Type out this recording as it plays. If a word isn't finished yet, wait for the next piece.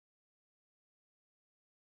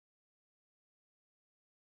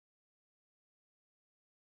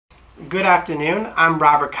Good afternoon. I'm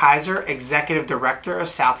Robert Kaiser, Executive Director of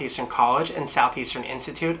Southeastern College and Southeastern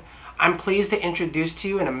Institute. I'm pleased to introduce to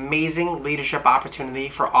you an amazing leadership opportunity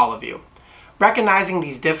for all of you. Recognizing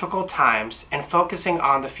these difficult times and focusing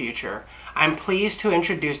on the future, I'm pleased to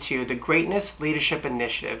introduce to you the Greatness Leadership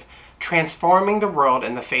Initiative, Transforming the World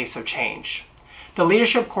in the Face of Change. The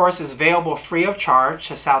leadership course is available free of charge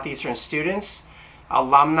to Southeastern students,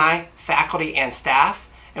 alumni, faculty, and staff,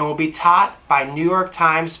 and will be taught by New York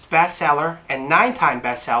Times bestseller and 9-time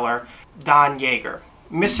bestseller Don Yaeger.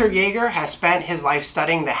 Mr. Yaeger has spent his life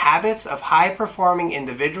studying the habits of high-performing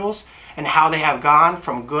individuals and how they have gone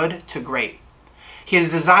from good to great. He has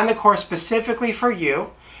designed the course specifically for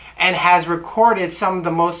you and has recorded some of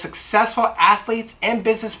the most successful athletes and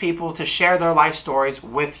business people to share their life stories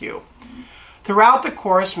with you. Throughout the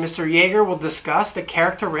course, Mr. Yaeger will discuss the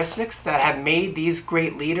characteristics that have made these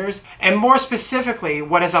great leaders, and more specifically,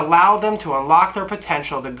 what has allowed them to unlock their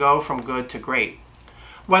potential to go from good to great.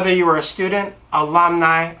 Whether you are a student,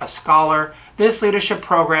 alumni, a scholar, this leadership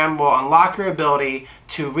program will unlock your ability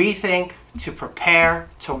to rethink, to prepare,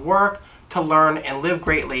 to work, to learn, and live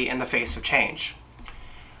greatly in the face of change.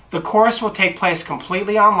 The course will take place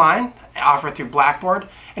completely online, offered through Blackboard,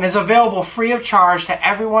 and is available free of charge to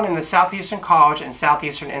everyone in the Southeastern College and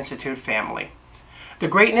Southeastern Institute family. The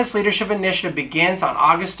Greatness Leadership Initiative begins on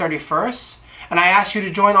August 31st, and I ask you to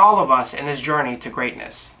join all of us in this journey to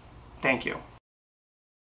greatness. Thank you.